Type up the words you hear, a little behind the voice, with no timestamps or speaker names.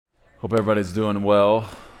Hope everybody's doing well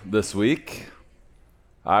this week.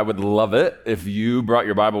 I would love it if you brought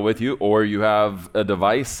your Bible with you or you have a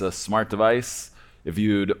device, a smart device, if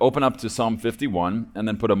you'd open up to Psalm 51 and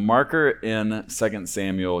then put a marker in 2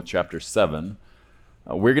 Samuel chapter 7.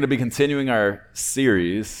 We're going to be continuing our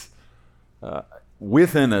series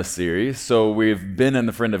within a series. So we've been in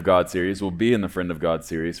the Friend of God series. We'll be in the Friend of God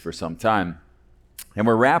series for some time. And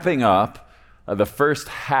we're wrapping up the first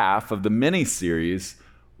half of the mini-series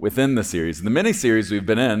within the series. The mini-series we've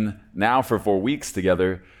been in now for 4 weeks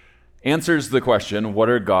together answers the question, what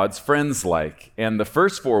are God's friends like? And the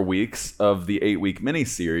first 4 weeks of the 8-week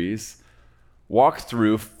mini-series walk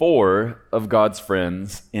through 4 of God's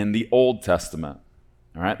friends in the Old Testament.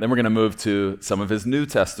 All right, then we're going to move to some of his New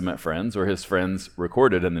Testament friends, or his friends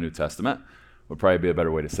recorded in the New Testament, would probably be a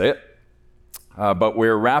better way to say it. But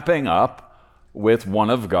we're wrapping up with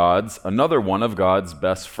another one of God's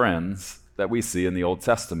best friends that we see in the Old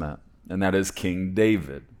Testament, and that is King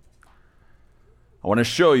David. I want to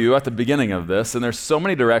show you at the beginning of this, and there's so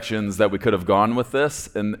many directions that we could have gone with this,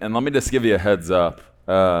 and let me just give you a heads up.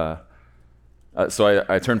 So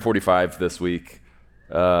I turned 45 this week.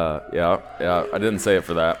 I didn't say it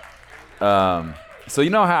for that. So you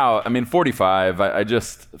know how, 45, I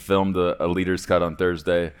just filmed a leader's cut on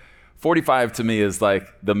Thursday. 45 to me is like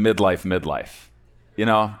the midlife. You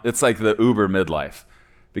know, it's like the Uber midlife.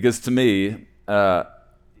 Because to me,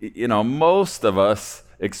 most of us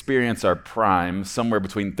experience our prime somewhere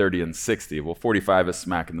between 30 and 60. Well, 45 is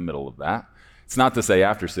smack in the middle of that. It's not to say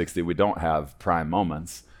after 60 we don't have prime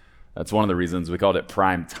moments. That's one of the reasons we called it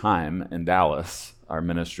prime time in Dallas, our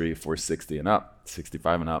ministry for 60 and up,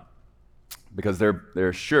 65 and up. Because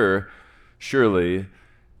they're surely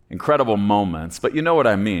incredible moments, but you know what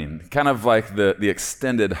I mean, kind of like the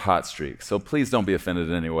extended hot streak. So please don't be offended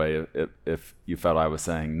in any way if you felt I was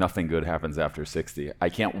saying nothing good happens after 60. I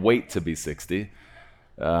can't wait to be 60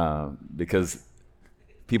 because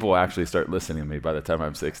people will actually start listening to me by the time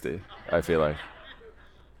I'm 60, I feel like.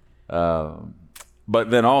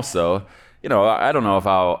 But then also, I don't know if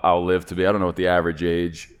I'll live to be, I don't know what the average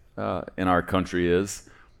age in our country is,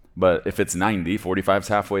 but if it's 90, 45's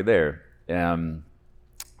halfway there.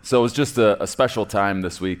 So it was just a special time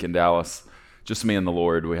this week in Dallas, just me and the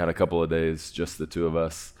Lord. We had a couple of days, just the two of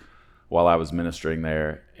us, while I was ministering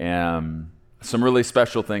there. And some really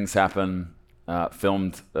special things happened.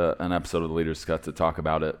 Filmed an episode of the Leaders Cut to talk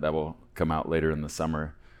about it that will come out later in the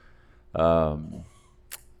summer.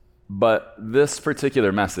 But this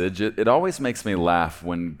particular message, it always makes me laugh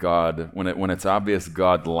when it's obvious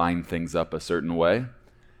God lined things up a certain way,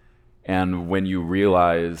 and when you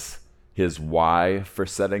realize his why for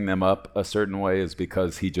setting them up a certain way is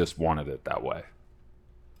because he just wanted it that way.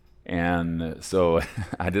 And so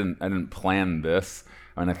I didn't plan this.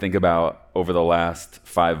 And I think about over the last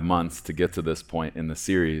 5 months to get to this point in the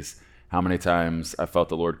series, how many times I felt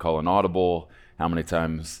the Lord call an audible, how many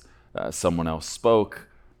times someone else spoke,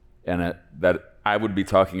 and that I would be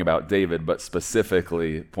talking about David, but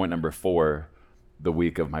specifically point number 4, the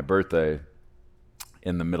week of my birthday,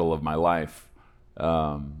 in the middle of my life.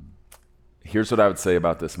 Here's what I would say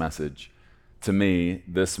about this message. To me,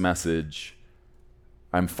 this message,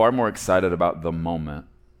 I'm far more excited about the moment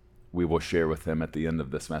we will share with him at the end of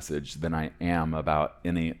this message than I am about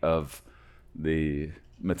any of the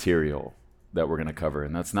material that we're going to cover.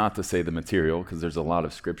 And that's not to say the material, because there's a lot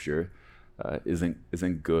of scripture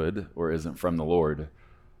isn't good or isn't from the Lord.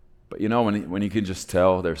 But when you can just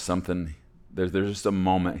tell there's just a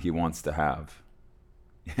moment he wants to have.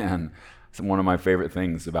 And one of my favorite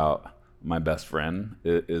things about my best friend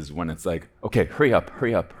is when it's like, okay, hurry up.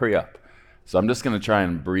 So I'm just going to try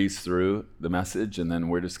and breeze through the message, and then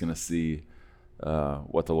we're just going to see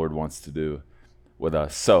what the Lord wants to do with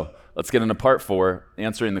us. So let's get into part 4,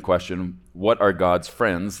 answering the question, what are God's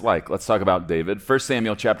friends like? Let's talk about David. 1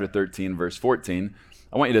 Samuel chapter 13, verse 14.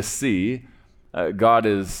 I want you to see God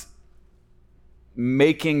is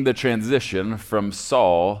making the transition from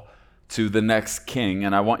Saul to the next king,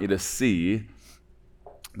 and I want you to see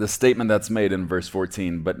the statement that's made in verse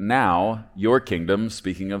 14. But now your kingdom,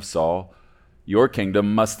 speaking of Saul, your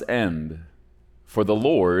kingdom must end, for the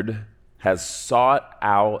Lord has sought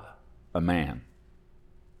out a man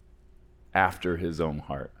after his own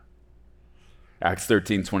heart. Acts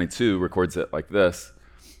 13:22 records it like this.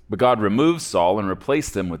 But God removed Saul and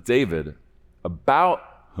replaced him with David, about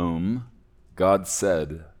whom God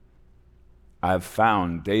said, I have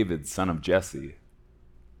found David, son of Jesse,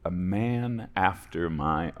 a man after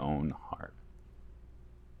my own heart.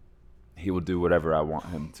 He will do whatever I want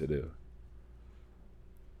him to do.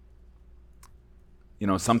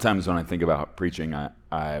 Sometimes when I think about preaching,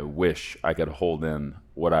 I wish I could hold in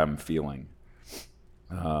what I'm feeling.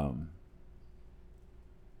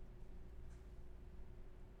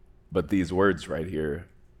 But these words right here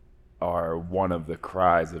are one of the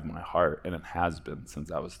cries of my heart, and it has been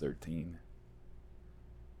since I was 13.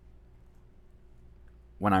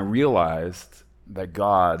 When I realized that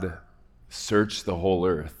God searched the whole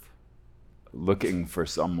earth looking for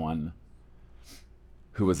someone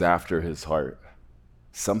who was after his heart,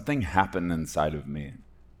 something happened inside of me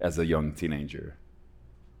as a young teenager.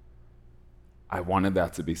 I wanted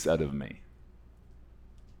that to be said of me.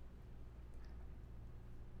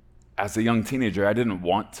 As a young teenager, I didn't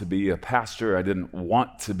want to be a pastor. I didn't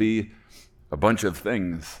want to be a bunch of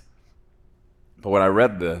things. But when I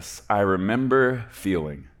read this, I remember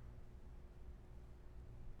feeling,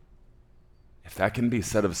 if that can be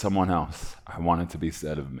said of someone else, I want it to be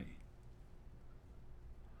said of me.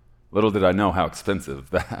 Little did I know how expensive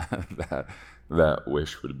that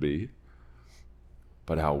wish would be,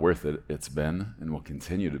 but how worth it it's been and will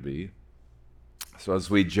continue to be. So as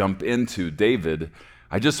we jump into David,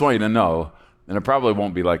 I just want you to know, and it probably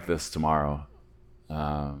won't be like this tomorrow,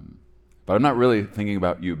 but I'm not really thinking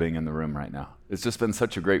about you being in the room right now. It's just been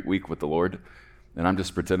such a great week with the Lord, and I'm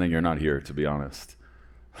just pretending you're not here, to be honest.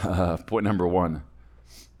 Point number one,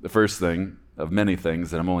 the first thing of many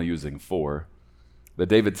things that I'm only using 4, that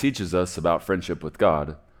David teaches us about friendship with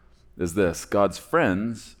God is this: God's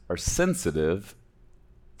friends are sensitive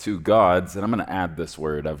to God's, and I'm going to add this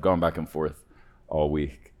word, I've gone back and forth all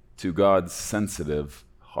week, to God's sensitive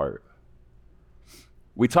heart.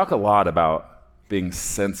 We talk a lot about being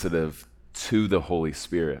sensitive to the Holy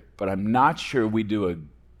Spirit, but I'm not sure we do a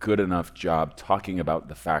good enough job talking about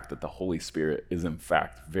the fact that the Holy Spirit is in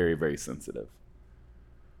fact very, very sensitive.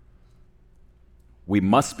 We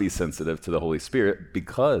must be sensitive to the Holy Spirit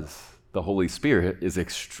because the Holy Spirit is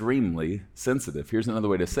extremely sensitive. Here's another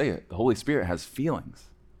way to say it: the Holy Spirit has feelings.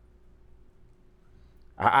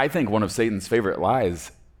 I think one of Satan's favorite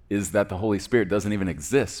lies is that the Holy Spirit doesn't even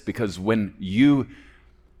exist, because when you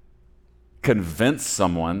convince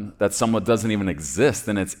someone that someone doesn't even exist,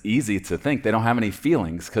 then it's easy to think they don't have any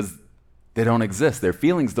feelings because they don't exist. Their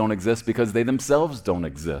feelings don't exist because they themselves don't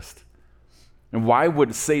exist. And why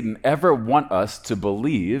would Satan ever want us to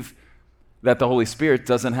believe that the Holy Spirit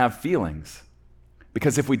doesn't have feelings?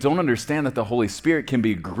 Because if we don't understand that the Holy Spirit can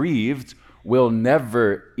be grieved, we'll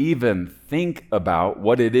never even think about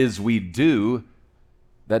what it is we do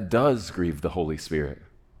that does grieve the Holy Spirit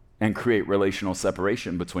and create relational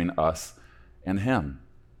separation between us and Him.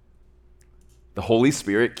 The Holy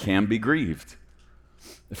Spirit can be grieved.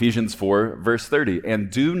 Ephesians 4, verse 30, and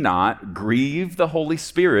do not grieve the Holy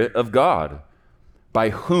Spirit of God, by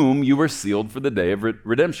whom you were sealed for the day of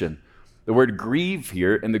redemption. The word grieve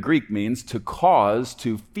here in the Greek means to cause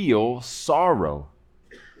to feel sorrow,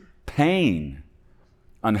 pain,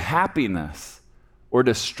 unhappiness, or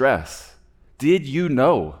distress. Did you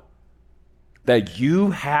know that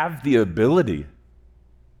you have the ability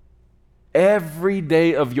every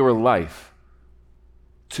day of your life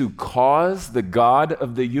to cause the God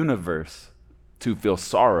of the universe to feel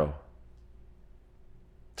sorrow,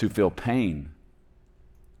 to feel pain,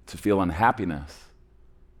 to feel unhappiness,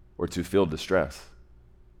 or to feel distress?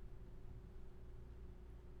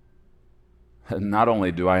 And not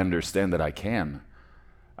only do I understand that I can,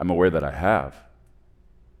 I'm aware that I have.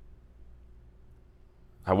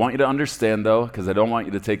 I want you to understand, though, because I don't want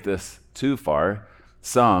you to take this too far,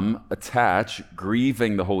 some attach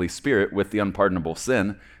grieving the Holy Spirit with the unpardonable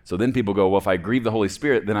sin. So then people go, well, if I grieve the Holy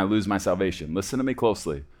Spirit, then I lose my salvation. Listen to me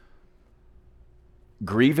closely.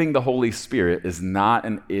 Grieving the Holy Spirit is not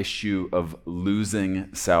an issue of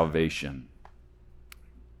losing salvation.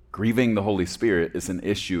 Grieving the Holy Spirit is an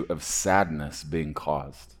issue of sadness being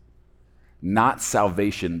caused, not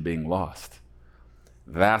salvation being lost.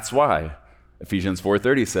 That's why Ephesians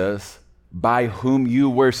 4:30 says, by whom you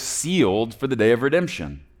were sealed for the day of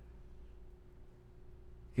redemption.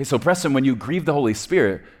 Okay, so Preston, when you grieve the Holy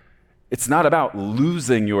Spirit, it's not about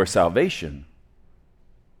losing your salvation,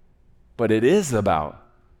 but it is about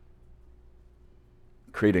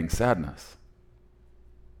creating sadness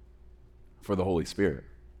for the Holy Spirit.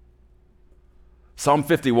 Psalm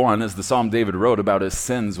 51 is the psalm David wrote about his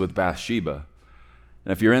sins with Bathsheba.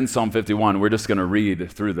 And if you're in Psalm 51, we're just going to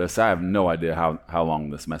read through this. I have no idea how long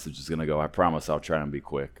this message is going to go. I promise I'll try and be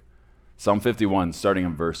quick. Psalm 51, starting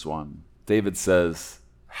in verse 1, David says,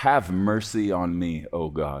 have mercy on me, O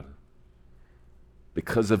God,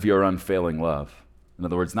 because of your unfailing love. In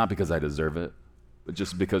other words, not because I deserve it, but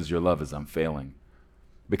just because your love is unfailing.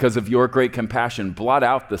 Because of your great compassion, blot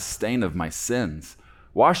out the stain of my sins.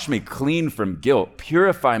 Wash me clean from guilt.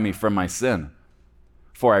 Purify me from my sin.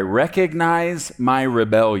 for I recognize my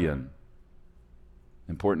rebellion.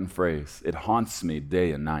 Important phrase. It haunts me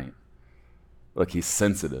day and night. Look, he's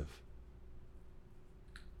sensitive.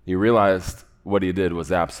 He realized what he did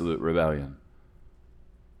was absolute rebellion.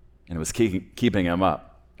 And it was keeping him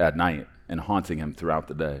up at night and haunting him throughout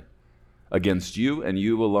the day. Against you and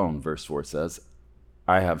you alone, verse 4 says,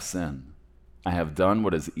 I have sinned. I have done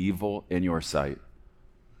what is evil in your sight.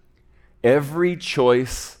 Every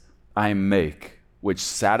choice I make which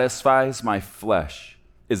satisfies my flesh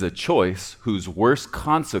is a choice whose worst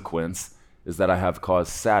consequence is that I have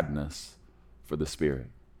caused sadness for the Spirit.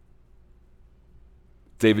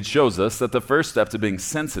 David shows us that the first step to being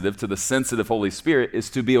sensitive to the sensitive Holy Spirit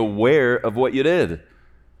is to be aware of what you did.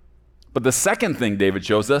 But the second thing David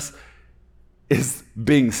shows us is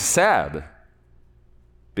being sad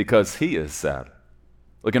because he is sad.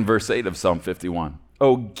 Look in verse 8 of Psalm 51.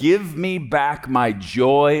 Oh, give me back my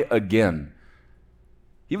joy again.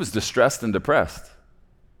 He was distressed and depressed.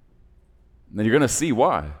 And then you're going to see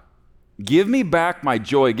why. Give me back my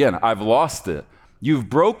joy again. I've lost it. You've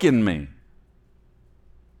broken me.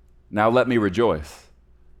 Now let me rejoice.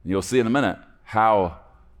 You'll see in a minute how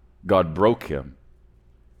God broke him.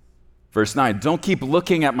 Verse 9, don't keep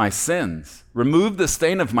looking at my sins. Remove the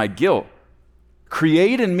stain of my guilt.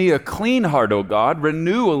 Create in me a clean heart, O God.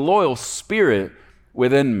 Renew a loyal spirit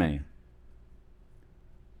within me.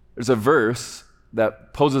 There's a verse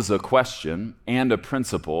that poses a question and a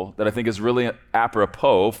principle that I think is really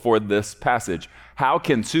apropos for this passage. How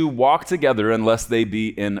can two walk together unless they be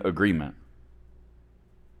in agreement?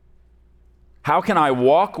 How can I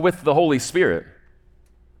walk with the Holy Spirit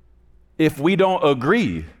if we don't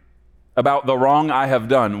agree about the wrong I have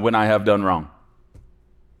done when I have done wrong?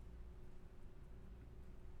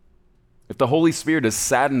 If the Holy Spirit is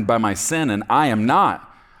saddened by my sin and I am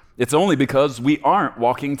not, it's only because we aren't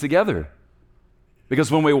walking together. Because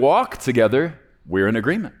when we walk together, we're in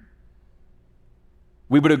agreement.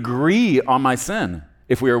 We would agree on my sin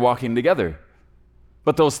if we were walking together.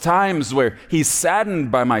 But those times where he's saddened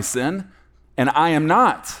by my sin and I am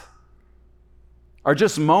not are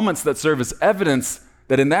just moments that serve as evidence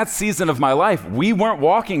that in that season of my life, we weren't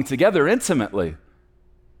walking together intimately.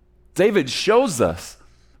 David shows us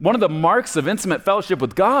one of the marks of intimate fellowship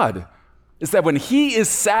with God is that when he is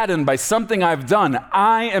saddened by something I've done,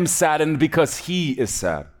 I am saddened because he is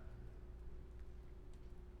sad.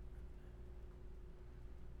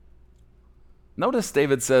 Notice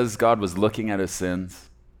David says God was looking at his sins.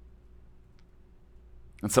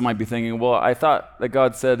 And some might be thinking, well, I thought that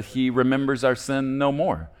God said he remembers our sin no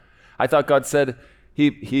more. I thought God said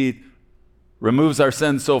he removes our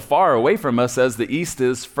sin so far away from us as the east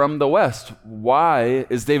is from the west. Why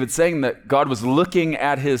is David saying that God was looking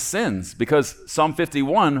at his sins? Because Psalm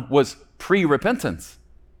 51 was pre-repentance.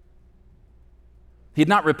 He'd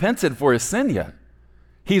not repented for his sin yet.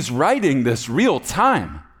 He's writing this real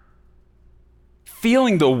time,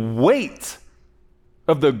 feeling the weight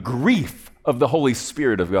of the grief of the Holy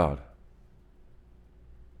Spirit of God.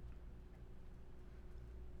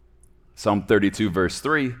 Psalm 32 verse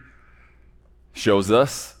 3 shows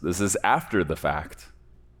us this is after the fact,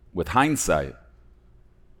 with hindsight.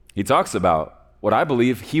 He talks about what I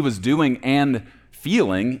believe he was doing and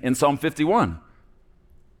feeling in Psalm 51.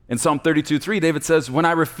 In Psalm 32:3, David says, when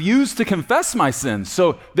I refused to confess my sins.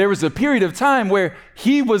 So there was a period of time where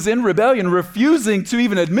he was in rebellion, refusing to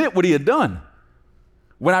even admit what he had done.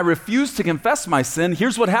 When I refused to confess my sin,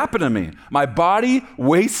 here's what happened to me. My body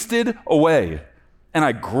wasted away, and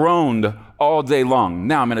I groaned all day long.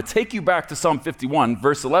 Now, I'm going to take you back to Psalm 51,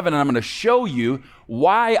 verse 11, and I'm going to show you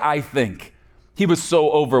why I think he was so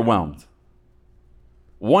overwhelmed.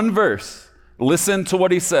 One verse, listen to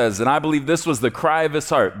what he says, and I believe this was the cry of his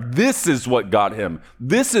heart. This is what got him.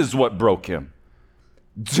 This is what broke him.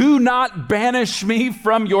 Do not banish me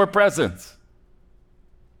from your presence,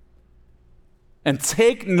 and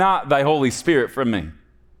take not thy Holy Spirit from me.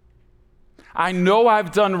 I know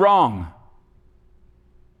I've done wrong,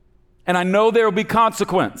 and I know there will be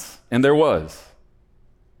consequence, and there was.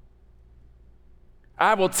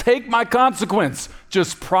 I will take my consequence.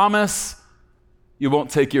 Just promise you won't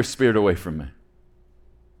take your Spirit away from me.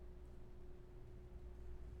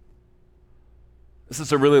 This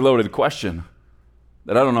is a really loaded question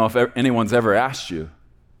that I don't know if anyone's ever asked you.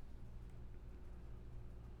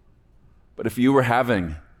 But if you were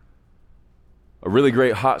having a really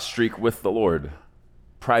great hot streak with the Lord,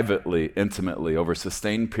 privately, intimately, over a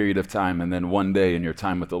sustained period of time, and then one day in your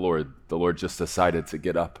time with the Lord just decided to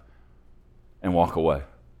get up and walk away,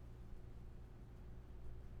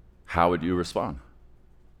 how would you respond?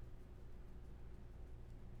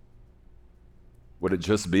 Would it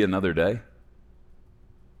just be another day?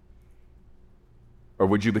 Or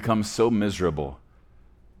would you become so miserable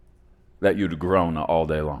that you'd groan all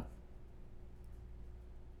day long?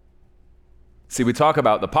 See, we talk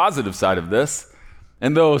about the positive side of this,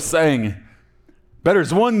 and those saying,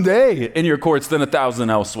 better's one day in your courts than 1,000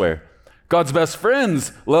 elsewhere. God's best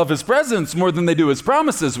friends love his presence more than they do his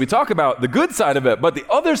promises. We talk about the good side of it, but the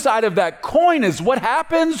other side of that coin is what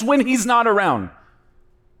happens when he's not around.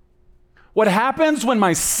 What happens when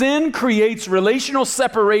my sin creates relational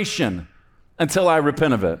separation until I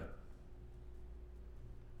repent of it?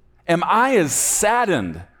 Am I as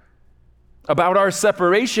saddened about our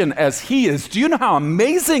separation as he is? Do you know how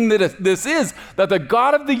amazing that this is, that the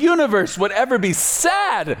God of the universe would ever be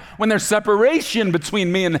sad when there's separation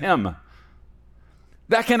between me and him?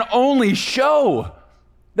 That can only show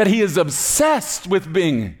that he is obsessed with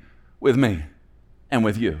being with me and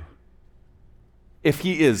with you. If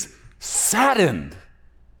he is saddened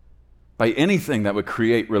by anything that would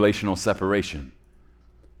create relational separation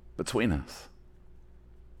between us.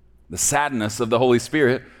 The sadness of the Holy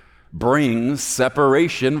Spirit brings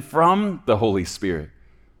separation from the Holy Spirit.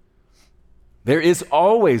 There is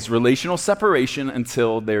always relational separation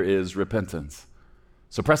until there is repentance.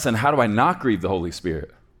 So Preston, how do I not grieve the Holy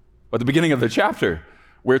Spirit? At the beginning of the chapter,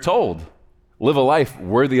 we're told, live a life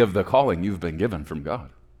worthy of the calling you've been given from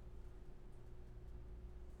God.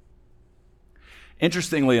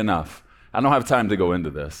 Interestingly enough, I don't have time to go into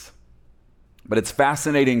this, but it's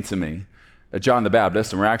fascinating to me that John the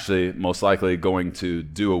Baptist, and we're actually most likely going to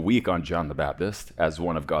do a week on John the Baptist as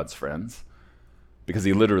one of God's friends, because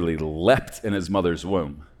he literally leapt in his mother's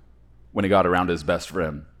womb when he got around his best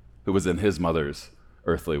friend who was in his mother's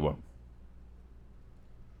earthly womb.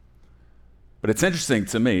 But it's interesting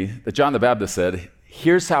to me that John the Baptist said,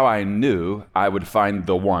 here's how I knew I would find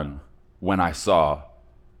the one when I saw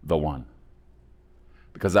the one.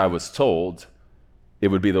 Because I was told it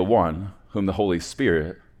would be the one whom the Holy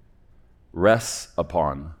Spirit rests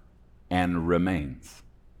upon and remains.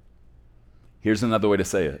 Here's another way to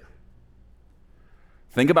say it.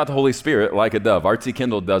 Think about the Holy Spirit like a dove. R.T.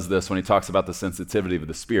 Kendall does this when he talks about the sensitivity of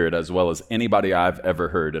the Spirit as well as anybody I've ever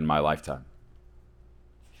heard in my lifetime.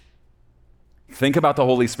 Think about the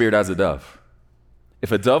Holy Spirit as a dove.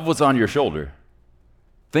 If a dove was on your shoulder,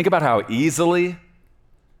 think about how easily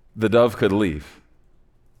the dove could leave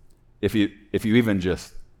if you even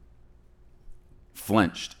just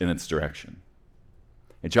flinched in its direction.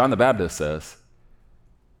 And John the Baptist says,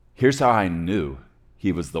 here's how I knew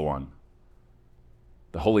he was the one.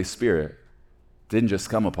 The Holy Spirit didn't just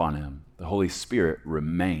come upon him. The Holy Spirit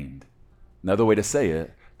remained. Another way to say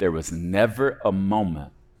it, there was never a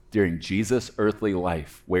moment during Jesus' earthly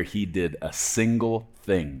life where he did a single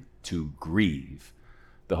thing to grieve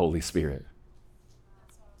the Holy Spirit.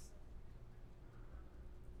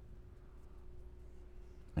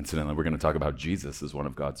 Incidentally, we're going to talk about Jesus as one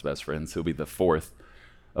of God's best friends. He'll be the fourth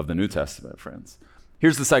of the New Testament friends.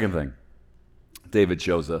 Here's the second thing David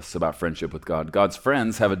shows us about friendship with God. God's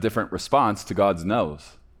friends have a different response to God's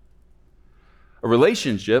no's. A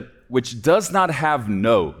relationship which does not have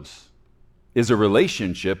no's is a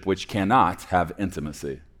relationship which cannot have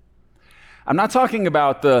intimacy. I'm not talking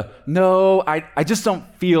about the no, I just don't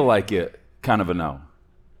feel like it kind of a no.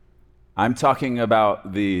 I'm talking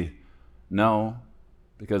about the no,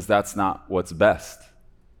 because that's not what's best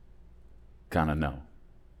kind of no.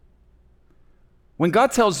 When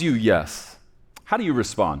God tells you yes, how do you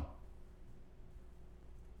respond?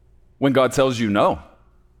 When God tells you no,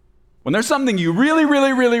 when there's something you really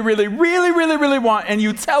want and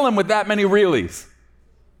you tell him with that many reallys,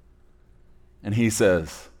 and he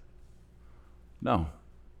says no,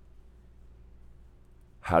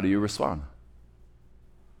 how do you respond?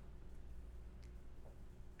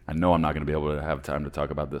 I know I'm not going to be able to have time to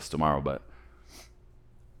talk about this tomorrow, but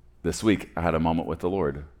this week I had a moment with the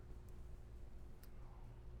Lord.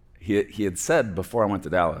 He had said before I went to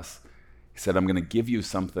Dallas, he said, I'm going to give you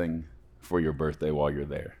something for your birthday while you're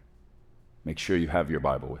there. Make sure you have your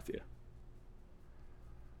Bible with you.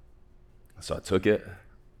 So I took it.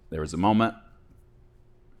 There was a moment.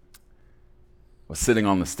 I was sitting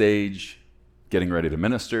on the stage, getting ready to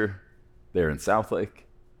minister there in Southlake.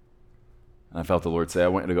 And I felt the Lord say, I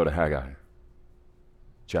want you to go to Haggai,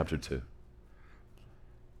 chapter 2. At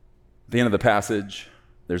the end of the passage,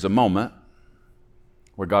 there's a moment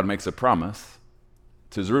where God makes a promise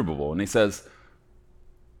to Zerubbabel. And he says,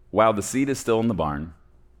 while the seed is still in the barn,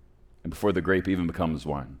 and before the grape even becomes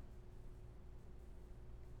wine,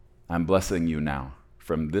 I'm blessing you now.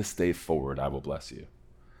 From this day forward, I will bless you.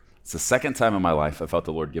 It's the second time in my life I felt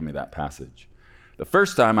the Lord give me that passage. The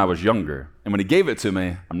first time I was younger, and when he gave it to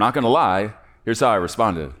me, I'm not going to lie, here's how I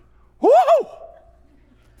responded. Woo!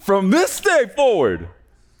 From this day forward,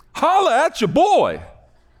 Holla at your boy.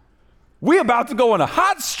 We about to go on a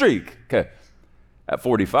hot streak. Okay. At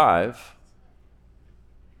 45,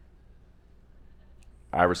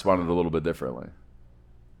 I responded a little bit differently.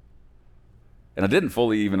 And I didn't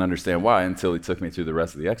fully even understand why until he took me through the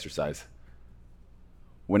rest of the exercise.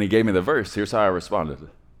 When he gave me the verse, here's how I responded.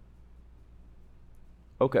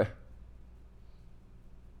 Okay.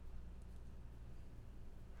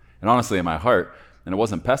 And honestly, in my heart, and it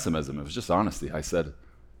wasn't pessimism, it was just honesty, I said,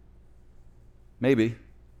 maybe.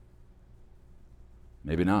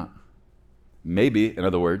 Maybe not. Maybe, in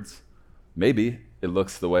other words, maybe it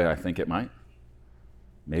looks the way I think it might.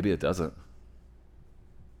 Maybe it doesn't.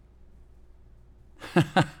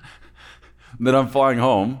 Then I'm flying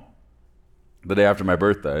home the day after my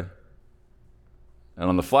birthday, and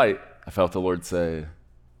on the flight, I felt the Lord say,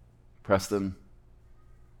 Preston,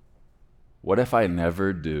 what if I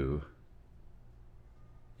never do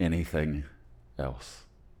anything else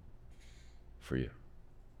for you?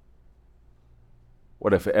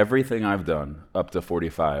 What if everything I've done up to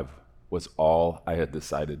 45 was all I had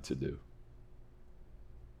decided to do?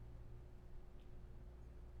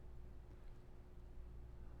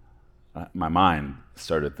 My mind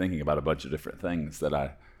started thinking about a bunch of different things that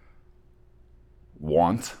I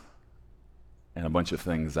want and a bunch of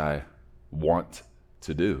things I want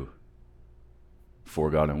to do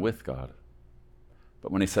for God and with God.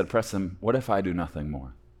 But when he said, Preston, what if I do nothing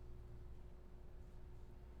more?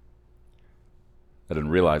 I didn't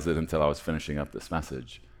realize it until I was finishing up this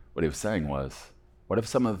message. What he was saying was, what if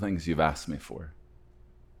some of the things you've asked me for,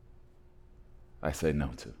 I say no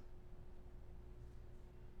to?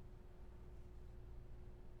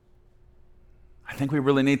 I think we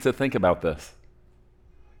really need to think about this.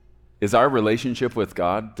 Is our relationship with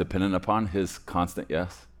God dependent upon his constant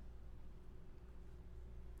yes?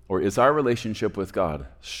 Or is our relationship with God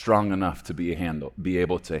strong enough to be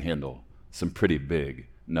able to handle some pretty big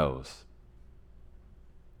no's?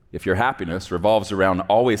 If your happiness revolves around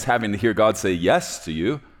always having to hear God say yes to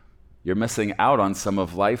you, you're missing out on some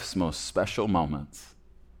of life's most special moments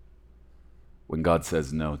when God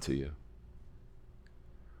says no to you.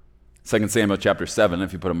 2 Samuel chapter 7,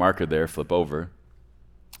 if you put a marker there, flip over.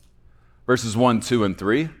 Verses 1, 2, and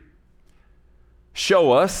 3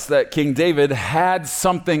 show us that King David had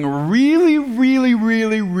something really, really,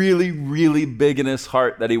 really, really, really big in his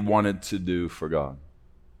heart that he wanted to do for God.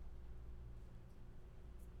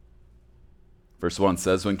 Verse 1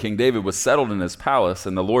 says, when King David was settled in his palace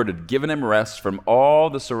and the Lord had given him rest from all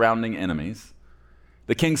the surrounding enemies,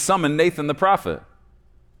 the king summoned Nathan the prophet.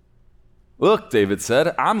 Look, David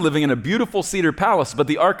said, I'm living in a beautiful cedar palace, but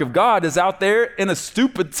the ark of God is out there in a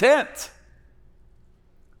stupid tent.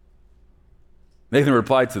 Nathan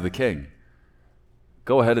replied to the king,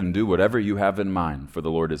 go ahead and do whatever you have in mind, for the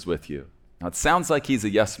Lord is with you. Now, it sounds like he's a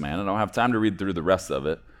yes man. I don't have time to read through the rest of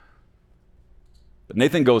it. But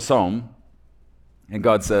Nathan goes home, and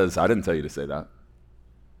God says, I didn't tell you to say that.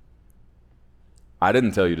 I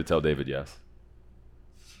didn't tell you to tell David yes.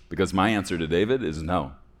 Because my answer to David is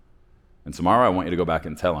no. And tomorrow I want you to go back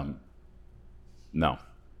and tell him, no.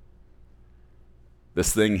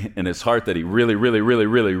 This thing in his heart that he really, really, really,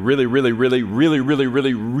 really, really, really, really, really, really,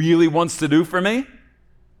 really, really wants to do for me,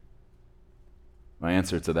 my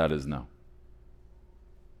answer to that is no.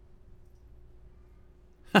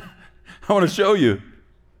 I want to show you.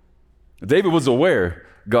 David was aware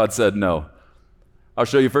God said no. I'll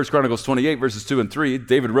show you 1 Chronicles 28, verses 2 and 3.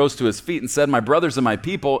 David rose to his feet and said, my brothers and my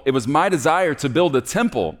people, it was my desire to build a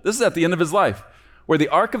temple. This is at the end of his life, where the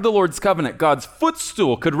ark of the Lord's covenant, God's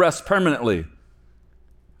footstool, could rest permanently.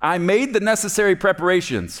 I made the necessary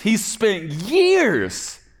preparations. He spent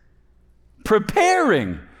years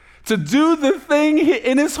preparing to do the thing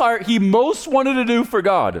in his heart he most wanted to do for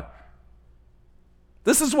God.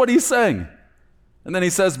 This is what he's saying. And then he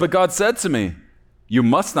says, but God said to me, you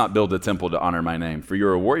must not build a temple to honor my name, for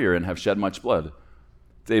you're a warrior and have shed much blood.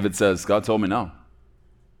 David says, God told me no.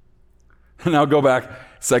 Now go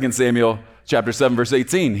back, 2 Samuel chapter 7, verse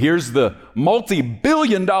 18. Here's the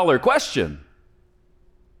multi-billion-dollar question.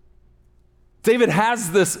 David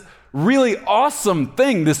has this really awesome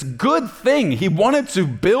thing, this good thing. He wanted to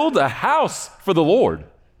build a house for the Lord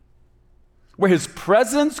where his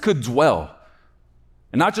presence could dwell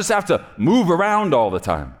and not just have to move around all the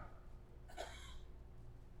time.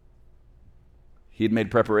 He had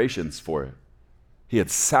made preparations for it. He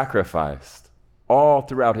had sacrificed all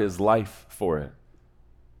throughout his life for it.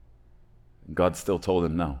 And God still told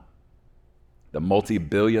him no. The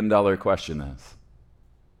multi-billion-dollar question is,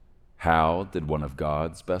 how did one of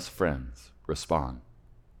God's best friends respond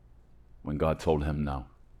when God told him no?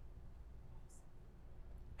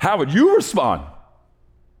 How would you respond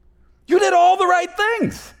You did all the right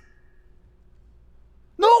things.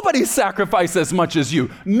 Nobody sacrificed as much as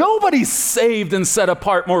you. Nobody saved and set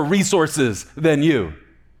apart more resources than you.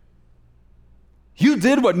 You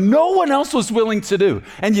did what no one else was willing to do,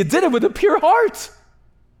 and you did it with a pure heart.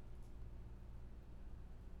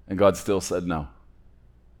 And God still said no.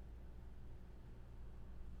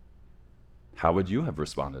 How would you have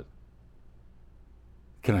responded?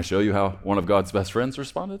 Can I show you how one of God's best friends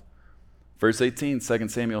responded? Verse 18, 2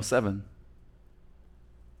 Samuel 7.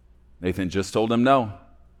 Nathan just told him no.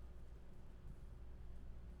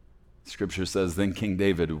 Scripture says, then King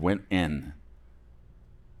David went in.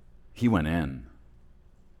 He went in.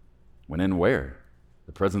 Went in where?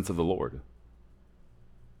 The presence of the Lord.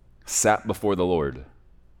 Sat before the Lord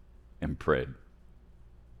and prayed.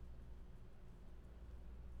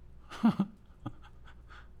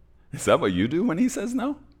 Is that what you do when he says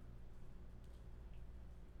no?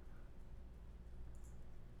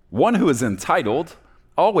 One who is entitled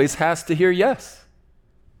always has to hear yes.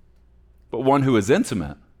 But one who is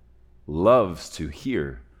intimate loves to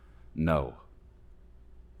hear no.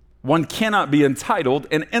 One cannot be entitled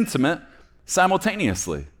and intimate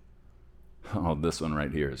simultaneously. Oh, this one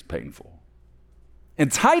right here is painful.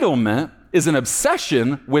 Entitlement is an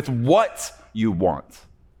obsession with what you want.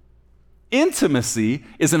 Intimacy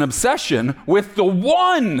is an obsession with the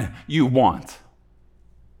one you want.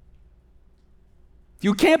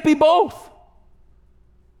 You can't be both.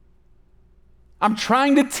 I'm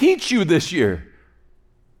trying to teach you this year,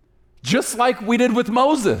 just like we did with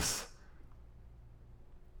Moses.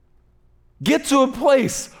 Get to a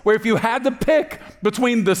place where if you had to pick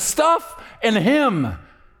between the stuff and him,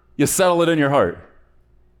 you settle it in your heart.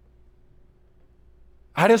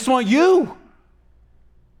 I just want you.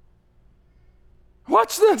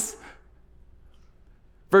 Watch this.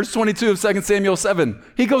 Verse 22 of 2 Samuel 7.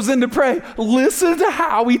 He goes in to pray. Listen to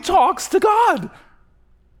how he talks to God.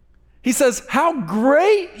 He says, how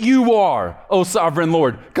great you are, O sovereign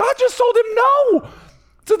Lord. God just told him no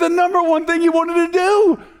to the number one thing he wanted to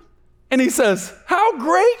do. And he says, how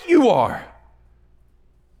great you are.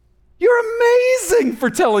 You're amazing for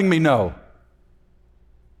telling me no.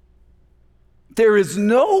 There is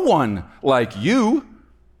no one like you.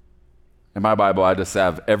 In my Bible, I just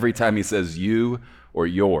have every time he says you or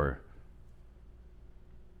your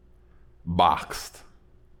boxed,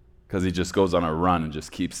 because he just goes on a run and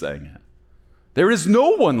just keeps saying it. There is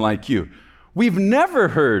no one like you. We've never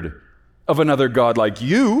heard of another God like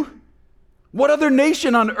you. What other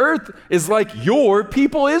nation on earth is like your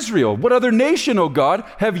people Israel? What other nation, O God,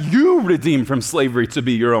 have you redeemed from slavery to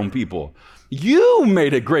be your own people? You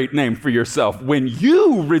made a great name for yourself when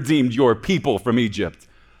you redeemed your people from Egypt.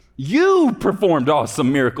 You performed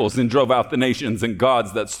awesome miracles and drove out the nations and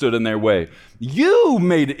gods that stood in their way. You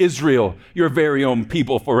made Israel your very own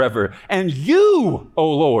people forever, and you,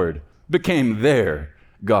 O Lord, became their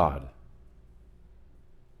God.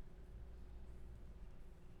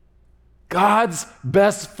 God's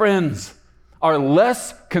best friends are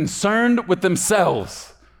less concerned with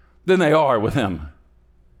themselves than they are with him.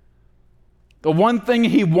 The one thing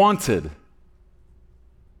he wanted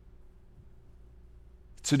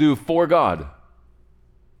to do for God,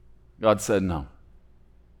 God said no.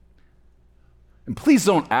 And please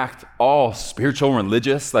don't act all spiritual and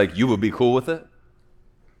religious like you would be cool with it.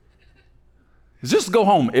 Just go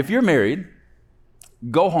home. If you're married,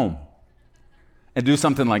 go home and do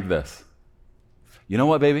something like this. You know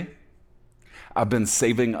what, baby? I've been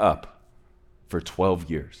saving up for 12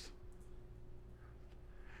 years.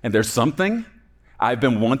 And there's something I've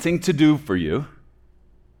been wanting to do for you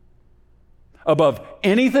above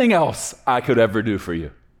anything else I could ever do for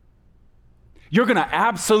you. You're going to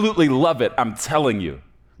absolutely love it, I'm telling you.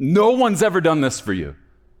 No one's ever done this for you.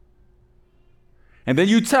 And then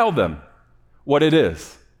you tell them what it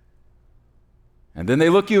is. And then they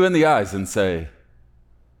look you in the eyes and say,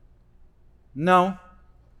 no,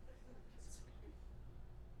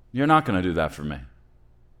 you're not going to do that for me.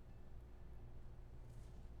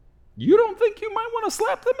 You don't think you might want to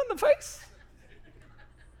slap them in the face?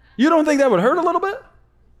 You don't think that would hurt a little bit?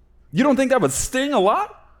 You don't think that would sting a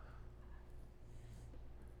lot?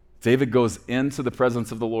 David goes into the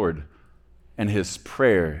presence of the Lord, and his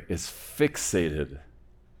prayer is fixated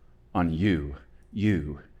on you.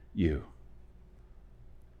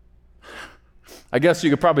 I guess you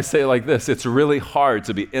could probably say it like this. It's really hard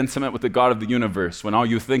to be intimate with the God of the universe when all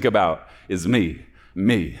you think about is me.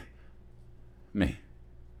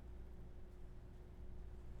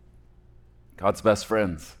 God's best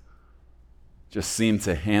friends just seem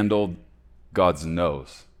to handle God's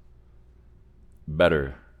no's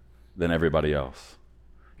better than everybody else.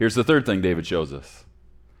 Here's the third thing David shows us.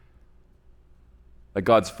 that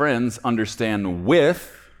God's friends understand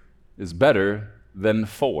with is better than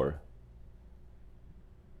for.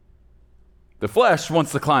 The flesh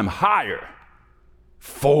wants to climb higher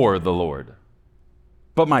for the Lord,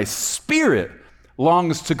 but my spirit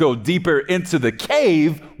longs to go deeper into the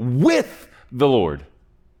cave with the Lord.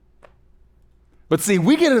 But see,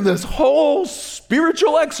 we get into this whole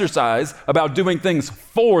spiritual exercise about doing things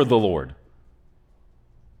for the Lord.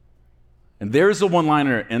 And there's a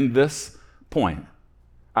one-liner in this point.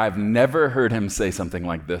 I've never heard him say something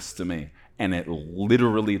like this to me, and it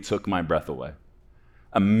literally took my breath away.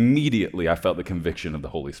 Immediately, I felt the conviction of the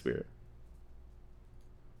Holy Spirit.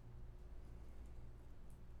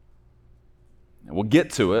 And we'll get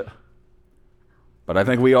to it, but I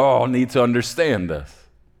think we all need to understand this.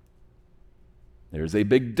 There's a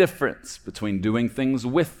big difference between doing things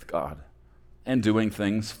with God and doing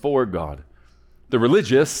things for God. The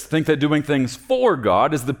religious think that doing things for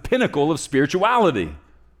God is the pinnacle of spirituality.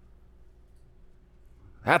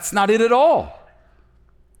 That's not it at all.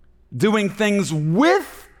 Doing things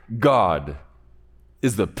with God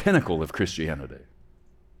is the pinnacle of Christianity.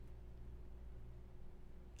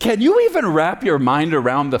 Can you even wrap your mind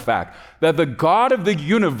around the fact that the God of the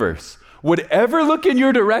universe would ever look in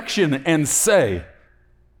your direction and say,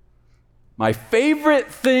 my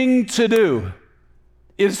favorite thing to do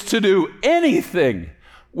is to do anything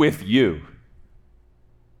with you?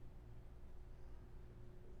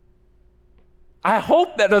 I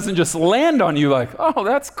hope that doesn't just land on you like, oh,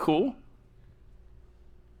 that's cool.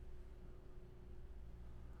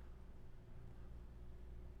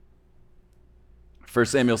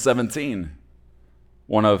 First Samuel 17,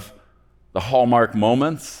 one of the hallmark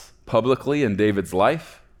moments publicly in David's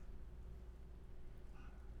life.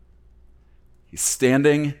 He's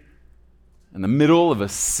standing in the middle of a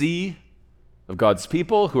sea of God's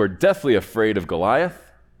people who are deathly afraid of Goliath.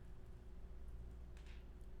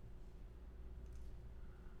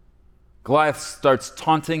 Goliath starts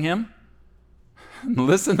taunting him.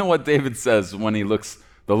 Listen to what David says when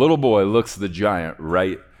the little boy looks the giant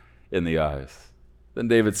right in the eyes. Then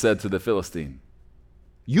David said to the Philistine,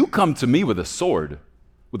 you come to me with a sword,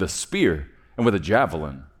 with a spear, and with a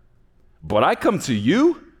javelin. But I come to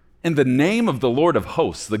you in the name of the Lord of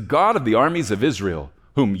hosts, the God of the armies of Israel,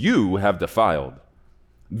 whom you have defiled.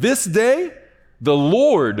 This day the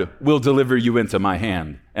Lord will deliver you into my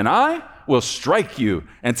hand, and I will strike you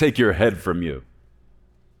and take your head from you.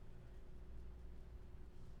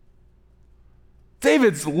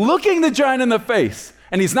 David's looking the giant in the face,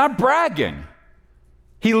 and he's not bragging.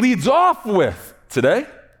 He leads off with, today,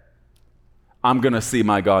 I'm going to see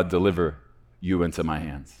my God deliver you into my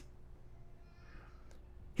hands.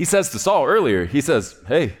 He says to Saul earlier, he says,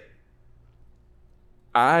 hey,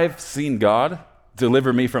 I've seen God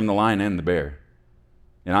deliver me from the lion and the bear,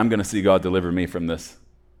 and I'm going to see God deliver me from this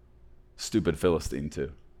stupid Philistine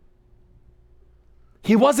too.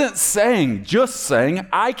 He wasn't just saying,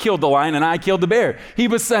 I killed the lion and I killed the bear. He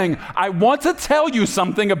was saying, I want to tell you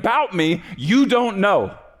something about me you don't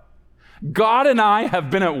know. God and I have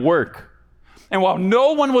been at work. And while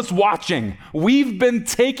no one was watching, we've been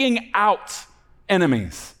taking out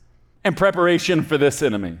enemies in preparation for this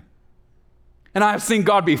enemy. And I have seen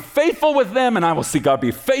God be faithful with them, and I will see God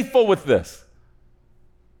be faithful with this.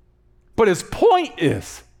 But his point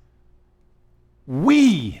is,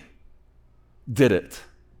 we did it.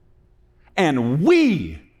 And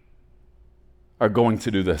we are going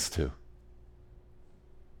to do this too.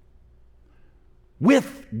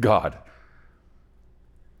 With God.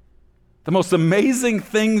 The most amazing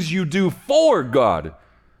things you do for God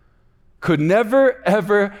could never,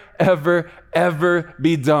 ever, ever, ever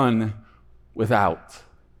be done without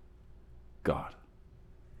God.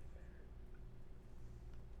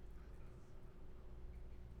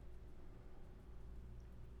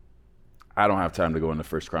 I don't have time to go into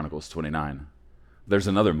 1 Chronicles 29. There's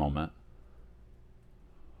another moment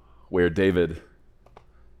where David,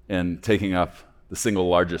 in taking up the single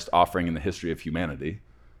largest offering in the history of humanity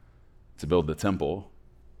to build the temple,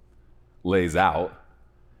 lays out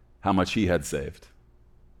how much he had saved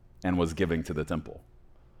and was giving to the temple.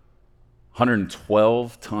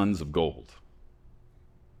 112 tons of gold.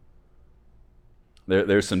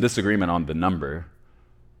 There's some disagreement on the number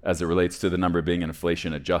as it relates to the number being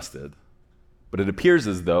inflation adjusted. But it appears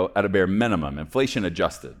as though, at a bare minimum, inflation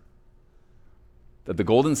adjusted, that the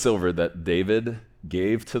gold and silver that David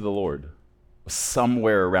gave to the Lord was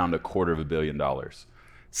somewhere around $250 million.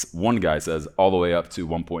 One guy says all the way up to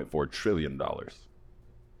 $1.4 trillion.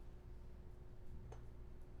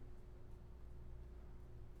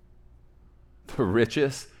 The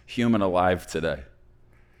richest human alive today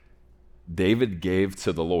David gave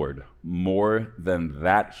to the Lord more than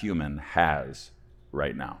that human has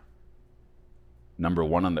right now. Number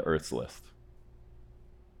one on the earth's list.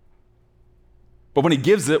 But when he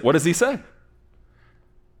gives it, what does he say?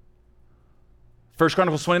 1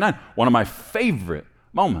 Chronicles 29, one of my favorite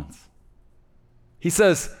moments. He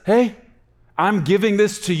says, hey, I'm giving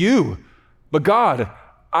this to you, but God,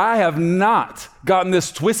 I have not gotten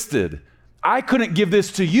this twisted. I couldn't give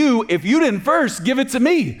this to you if you didn't first give it to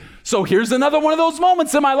me. So here's another one of those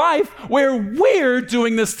moments in my life where we're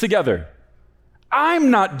doing this together.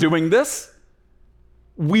 I'm not doing this.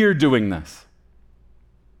 We're doing this.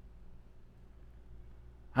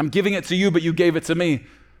 I'm giving it to you, but you gave it to me.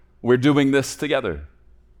 We're doing this together.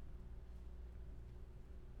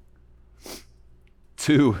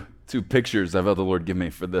 Two pictures I've had the Lord give me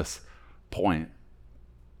for this point.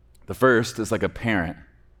 The first is like a parent.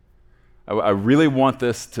 I really want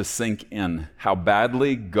this to sink in, how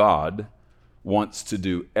badly God wants to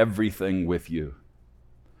do everything with you.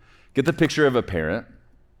 Get the picture of a parent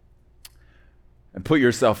and put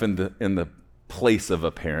yourself in the place of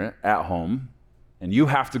a parent at home, and you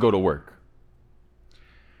have to go to work.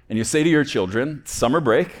 And you say to your children, summer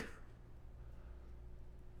break,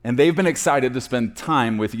 and they've been excited to spend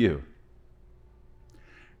time with you.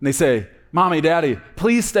 And they say, Mommy, Daddy,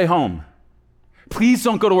 please stay home. Please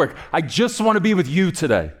don't go to work. I just want to be with you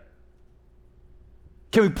today.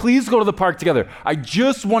 Can we please go to the park together? I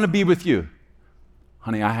just want to be with you.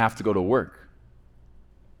 Honey, I have to go to work.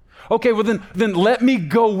 Okay, well then let me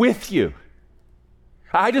go with you.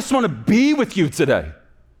 I just want to be with you today.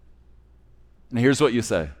 And here's what you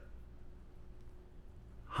say.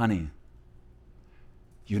 Honey,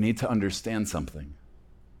 you need to understand something.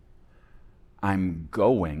 I'm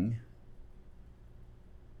going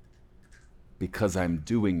because I'm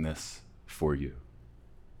doing this for you.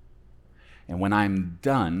 And when I'm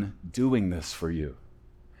done doing this for you,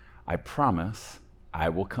 I promise I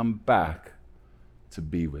will come back to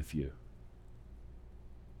be with you.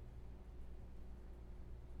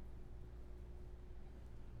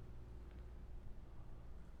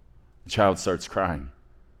 The child starts crying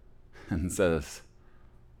and says,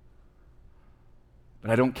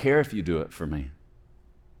 but I don't care if you do it for me.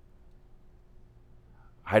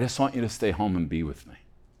 I just want you to stay home and be with me.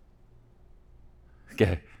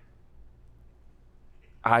 Okay.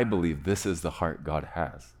 I believe this is the heart God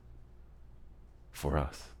has for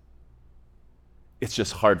us. It's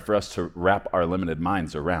just hard for us to wrap our limited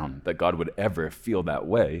minds around that God would ever feel that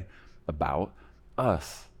way about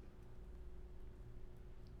us.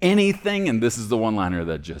 Anything, and this is the one-liner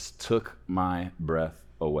that just took my breath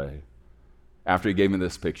away. After he gave me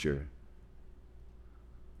this picture,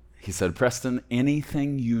 he said, Preston,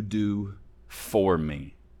 anything you do for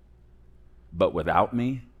me, but without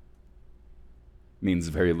me, means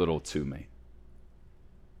very little to me.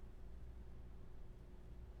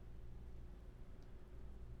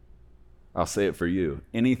 I'll say it for you.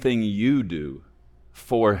 Anything you do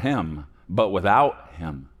for him, but without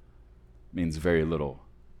him, means very little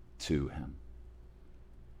to him.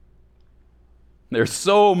 There's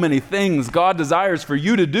so many things God desires for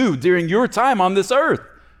you to do during your time on this earth.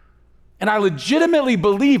 And I legitimately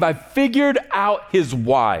believe I figured out his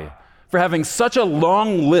why for having such a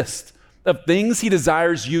long list of things he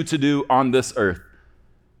desires you to do on this earth.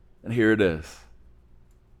 And here it is.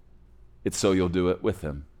 It's so you'll do it with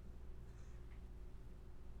him.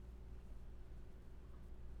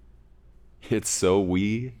 It's so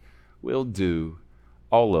we will do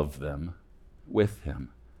all of them with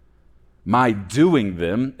him. My doing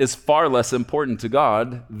them is far less important to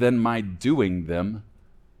God than my doing them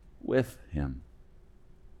with him.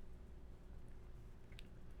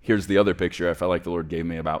 Here's the other picture I felt like the Lord gave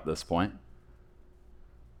me about this point.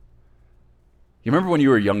 You remember when you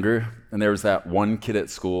were younger and there was that one kid at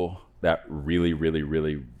school that really, really,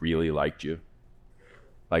 really, really liked you?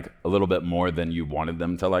 Like a little bit more than you wanted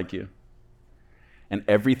them to like you? And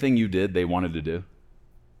everything you did, they wanted to do?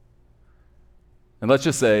 And let's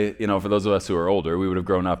just say, for those of us who are older, we would have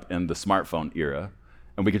grown up in the smartphone era,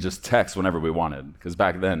 and we could just text whenever we wanted, because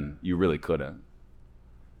back then, you really couldn't.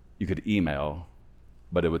 You could email,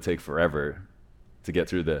 but it would take forever to get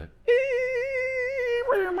through the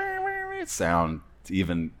sound to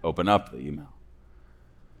even open up the email.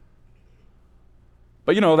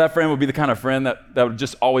 But that friend would be the kind of friend that would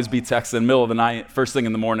just always be texting middle of the night, first thing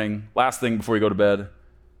in the morning, last thing before you go to bed.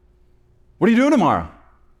 What are you doing tomorrow?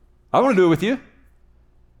 I want to do it with you.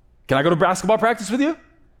 Can I go to basketball practice with you?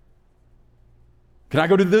 Can I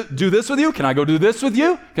go do this with you? Can I go do this with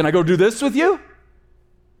you? Can I go do this with you?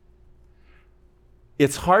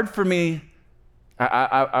 It's hard for me.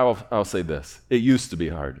 I'll say this. It used to be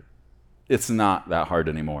hard. It's not that hard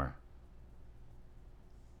anymore.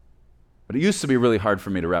 But it used to be really hard for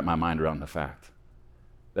me to wrap my mind around the fact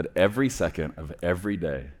that every second of every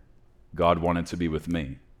day, God wanted to be with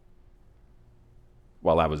me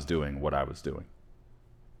while I was doing what I was doing.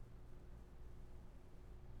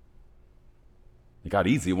 It got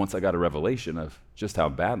easy once I got a revelation of just how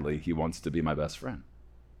badly he wants to be my best friend.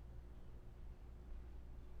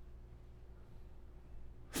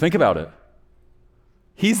 Think about it.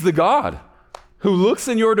 He's the God who looks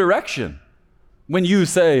in your direction when you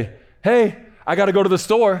say, hey, I got to go to the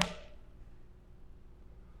store.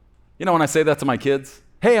 You know when I say that to my kids,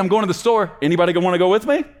 hey, I'm going to the store. Anybody want to go with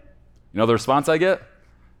me? You know the response I get?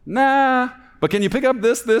 Nah, but can you pick up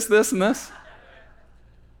this, and this?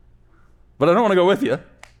 But I don't want to go with you.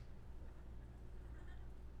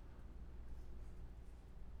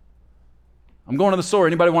 I'm going to the store.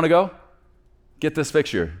 Anybody want to go? Get this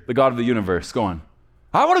picture. The God of the universe going,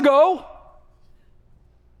 I want to go.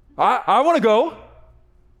 I want to go.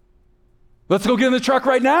 Let's go get in the truck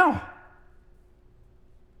right now.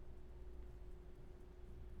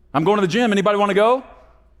 I'm going to the gym. Anybody want to go?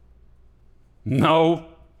 No.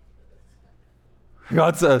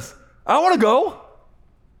 God says, I want to go.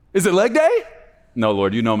 Is it leg day? No,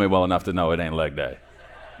 Lord, you know me well enough to know it ain't leg day.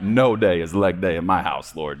 No day is leg day in my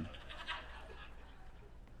house, Lord.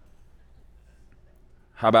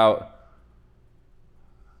 How about,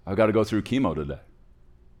 I've got to go through chemo today.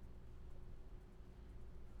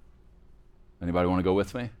 Anybody want to go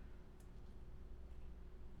with me?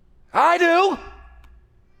 I do.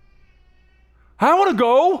 I want to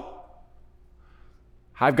go.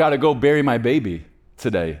 I've got to go bury my baby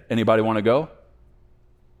today. Anybody want to go?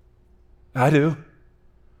 I do.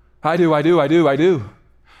 I want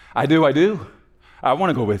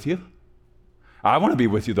to go with you. I want to be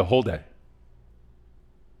with you the whole day.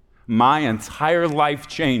 My entire life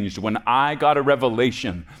changed when I got a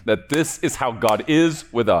revelation that this is how God is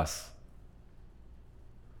with us.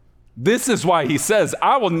 This is why he says,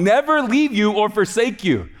 I will never leave you or forsake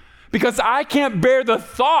you, because I can't bear the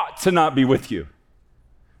thought to not be with you.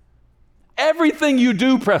 Everything you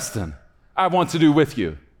do, Preston, I want to do with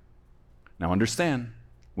you. Now understand,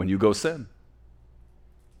 when you go sin,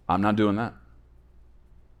 I'm not doing that.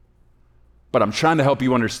 But I'm trying to help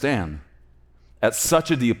you understand at such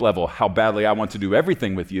a deep level how badly I want to do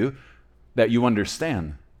everything with you that you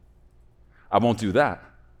understand I won't do that.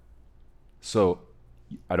 So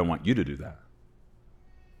I don't want you to do that.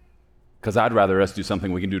 Because I'd rather us do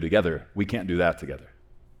something we can do together. We can't do that together.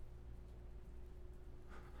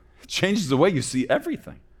 It changes the way you see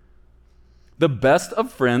everything. The best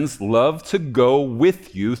of friends love to go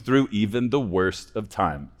with you through even the worst of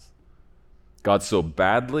times. God so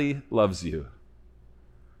badly loves you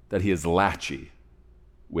that he is latchy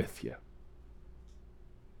with you.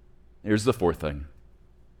 Here's the fourth thing.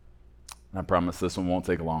 I promise this one won't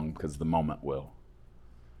take long because the moment will.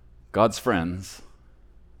 God's friends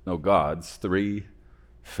know God's 3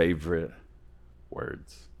 favorite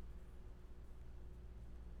words.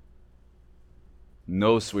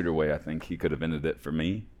 No sweeter way, I think, he could have ended it for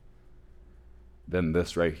me than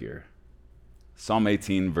this right here. Psalm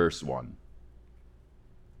 18, verse 1.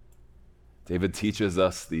 David teaches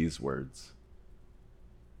us these words.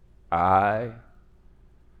 I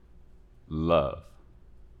love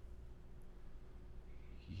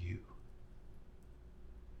you.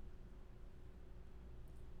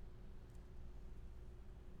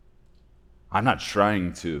 I'm not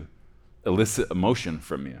trying to elicit emotion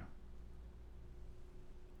from you.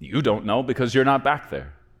 You don't know because you're not back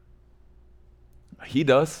there. He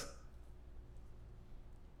does.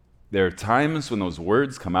 There are times when those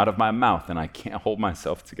words come out of my mouth and I can't hold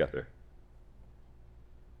myself together.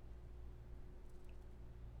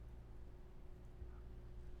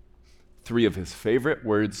 Three of his favorite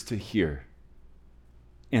words to hear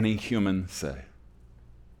any human say.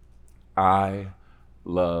 I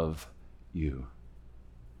love you.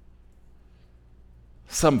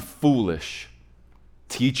 Some foolish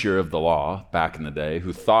teacher of the law back in the day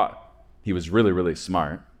who thought he was really, really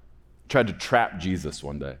smart tried to trap Jesus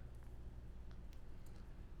one day.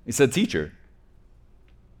 He said, teacher,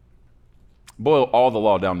 boil all the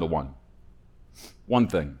law down to one. One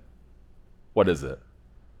thing. What is it?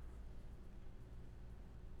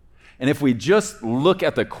 And if we just look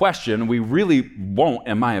at the question, we really won't,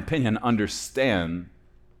 in my opinion, understand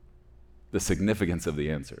the significance of the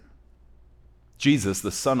answer. Jesus,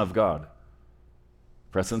 the Son of God,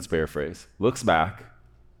 Preston's paraphrase, looks back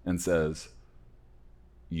and says,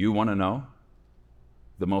 you want to know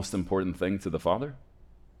the most important thing to the Father?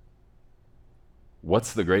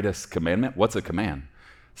 What's the greatest commandment? What's a command?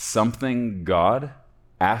 Something God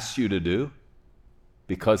asks you to do?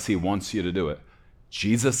 Because he wants you to do it.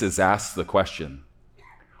 Jesus is asked the question,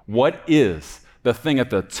 what is the thing at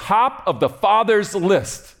the top of the Father's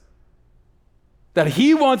list that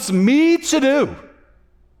he wants me to do?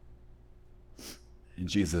 And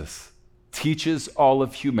Jesus teaches all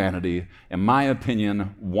of humanity, in my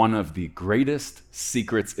opinion, one of the greatest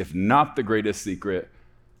secrets, if not the greatest secret,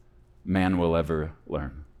 man will ever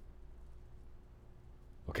learn.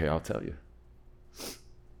 Okay, I'll tell you.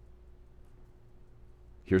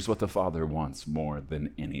 Here's what the Father wants more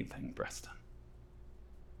than anything, Preston.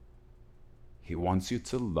 He wants you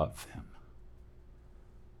to love him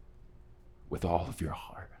with all of your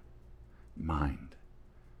heart, mind,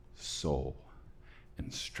 soul,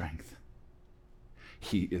 and strength.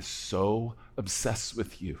 He is so obsessed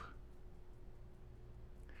with you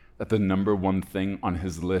that the number one thing on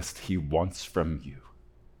his list he wants from you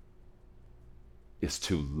is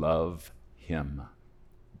to love him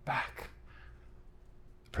back.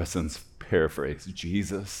 Preston's paraphrase,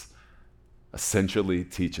 Jesus essentially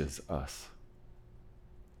teaches us.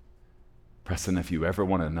 Preston, if you ever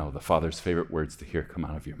want to know the Father's favorite words to hear come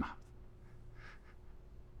out of your mouth,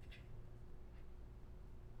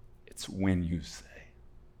 it's when you say,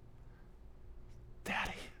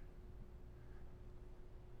 Daddy,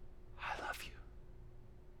 I love you.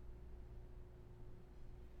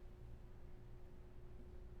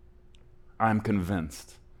 I'm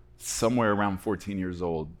convinced somewhere around 14 years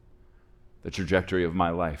old, the trajectory of my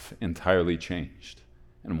life entirely changed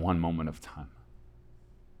in one moment of time.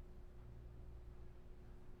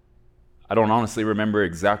 I don't honestly remember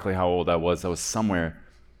exactly how old I was. I was somewhere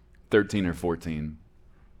 13 or 14.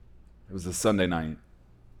 It was a Sunday night.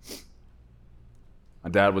 My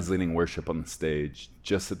dad was leading worship on the stage,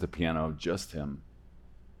 just at the piano, just him.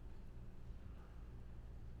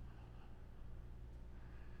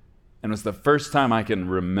 And it was the first time I can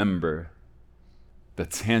remember the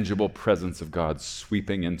tangible presence of God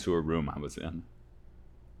sweeping into a room I was in.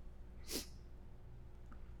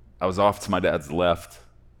 I was off to my dad's left,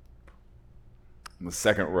 in the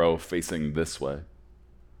second row facing this way.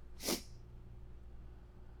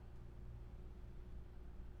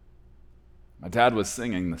 My dad was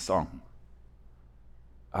singing the song,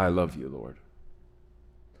 I love you, Lord.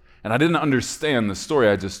 And I didn't understand the story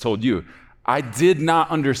I just told you. I did not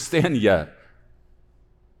understand yet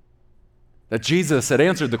that Jesus had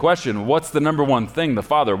answered the question, what's the number one thing the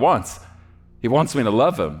Father wants? He wants me to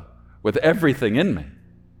love him with everything in me.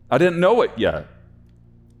 I didn't know it yet,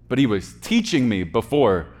 but he was teaching me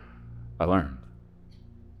before I learned.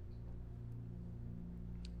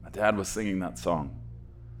 My dad was singing that song.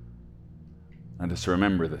 I just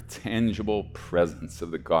remember the tangible presence of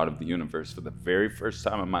the God of the universe for the very first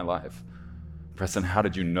time in my life. Preston, how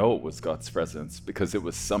did you know it was God's presence? Because it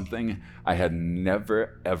was something I had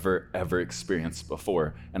never, ever experienced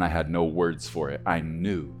before, and I had no words for it. I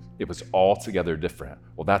knew it was altogether different.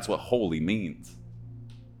 Well, that's what holy means.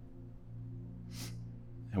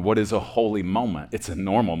 And what is a holy moment? It's a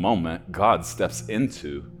normal moment God steps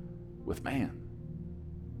into with man.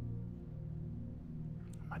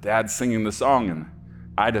 My dad's singing the song, and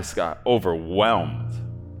I just got overwhelmed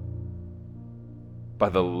by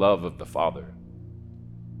the love of the Father.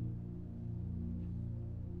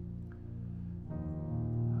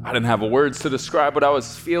 I didn't have words to describe what I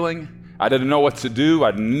was feeling. I didn't know what to do.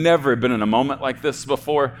 I'd never been in a moment like this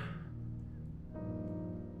before.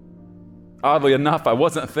 Oddly enough, I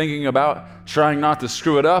wasn't thinking about trying not to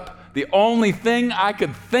screw it up. The only thing I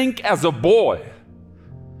could think as a boy,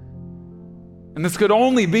 and this could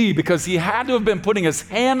only be because he had to have been putting his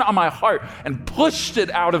hand on my heart and pushed it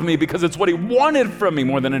out of me because it's what he wanted from me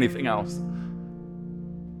more than anything else.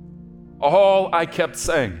 All I kept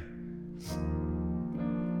saying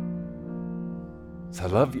is, I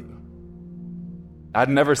love you. I'd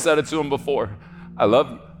never said it to him before. I love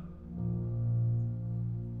you.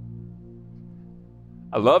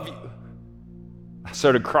 I love you. I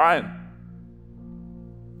started crying.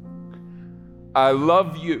 I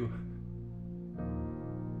love you.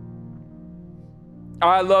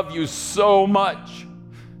 I love you so much.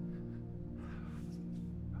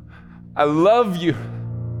 I love you.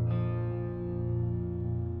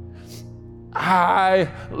 I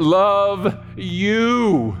love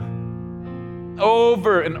you.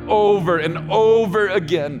 Over and over and over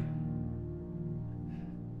again.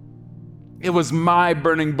 It was my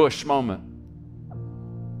burning bush moment.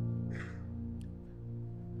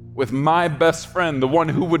 With my best friend, the one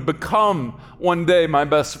who would become one day my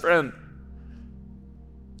best friend.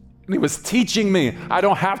 And he was teaching me, I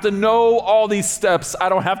don't have to know all these steps. I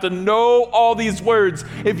don't have to know all these words.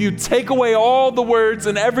 If you take away all the words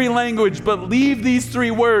in every language, but leave these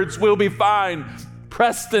 3 words, we'll be fine.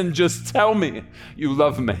 Preston, just tell me you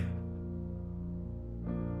love me.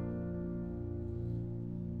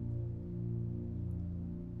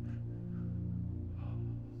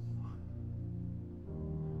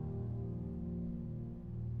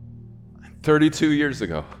 And 32 years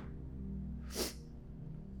ago,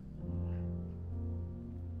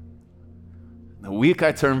 the week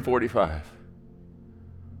I turned 45,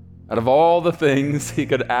 out of all the things he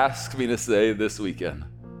could ask me to say this weekend,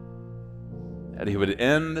 that he would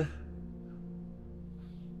end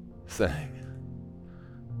saying,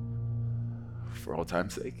 for all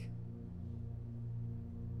time's sake.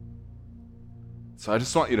 So I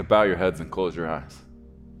just want you to bow your heads and close your eyes.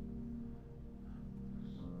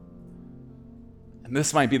 And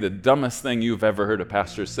this might be the dumbest thing you've ever heard a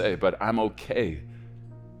pastor say, but I'm okay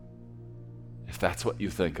if that's what you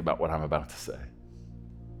think about what I'm about to say.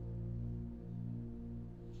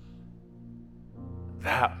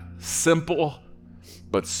 That simple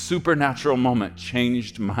but supernatural moment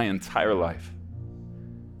changed my entire life.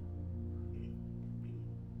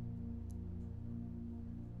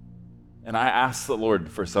 And I asked the Lord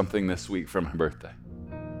for something this week for my birthday.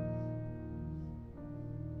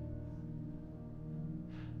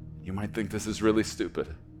 You might think this is really stupid.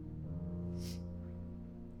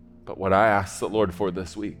 But what I asked the Lord for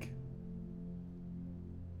this week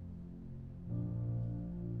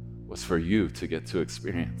was for you to get to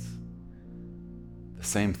experience the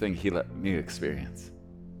same thing he let me experience.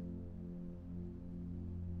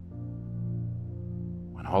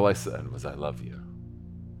 When all I said was, I love you.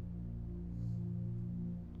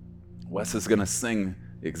 Wes is going to sing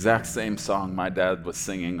the exact same song my dad was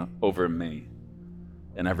singing over me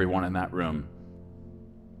and everyone in that room.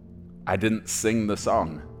 I didn't sing the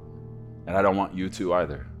song, and I don't want you to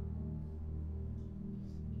either.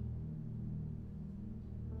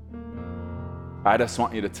 I just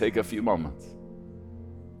want you to take a few moments.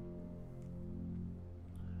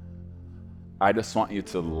 I just want you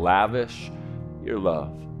to lavish your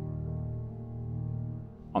love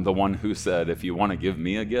on the one who said, if you want to give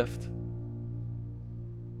me a gift,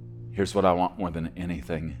 here's what I want more than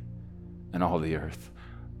anything in all the earth.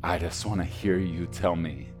 I just want to hear you tell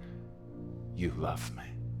me you love me.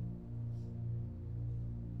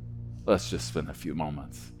 Let's just spend a few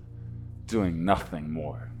moments doing nothing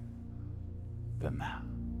more than that.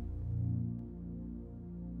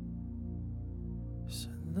 So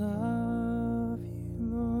love you,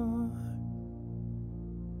 Lord,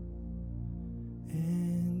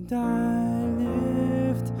 and I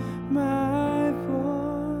lift my voice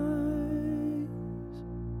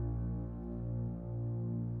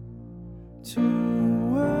to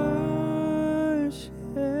worship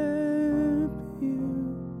you,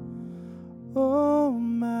 oh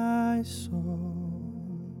my soul,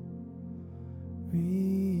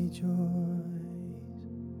 rejoice.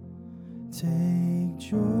 Take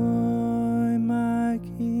joy, my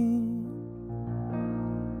King,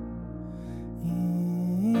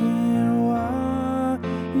 in what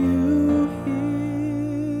you hear,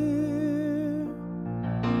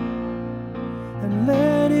 and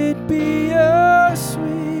let it be a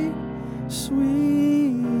sweet, sweet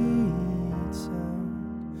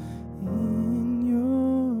sound in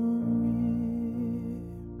your ear.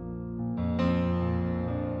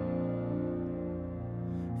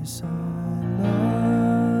 Yes, I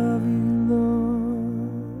love you, Lord,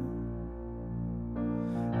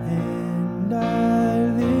 and I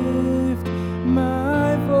lift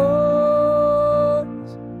my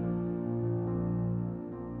voice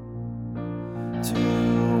to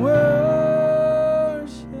worship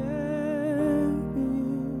you,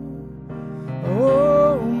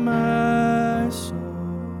 oh my soul,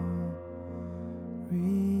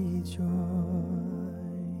 rejoice.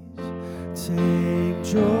 Take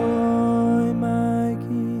joy, my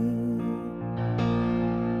King,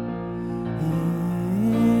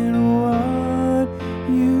 in what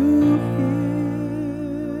you hear,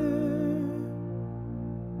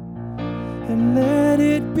 and let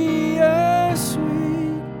it be a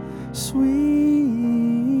sweet,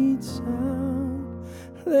 sweet sound.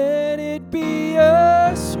 Let it be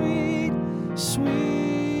a sweet,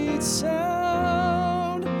 sweet sound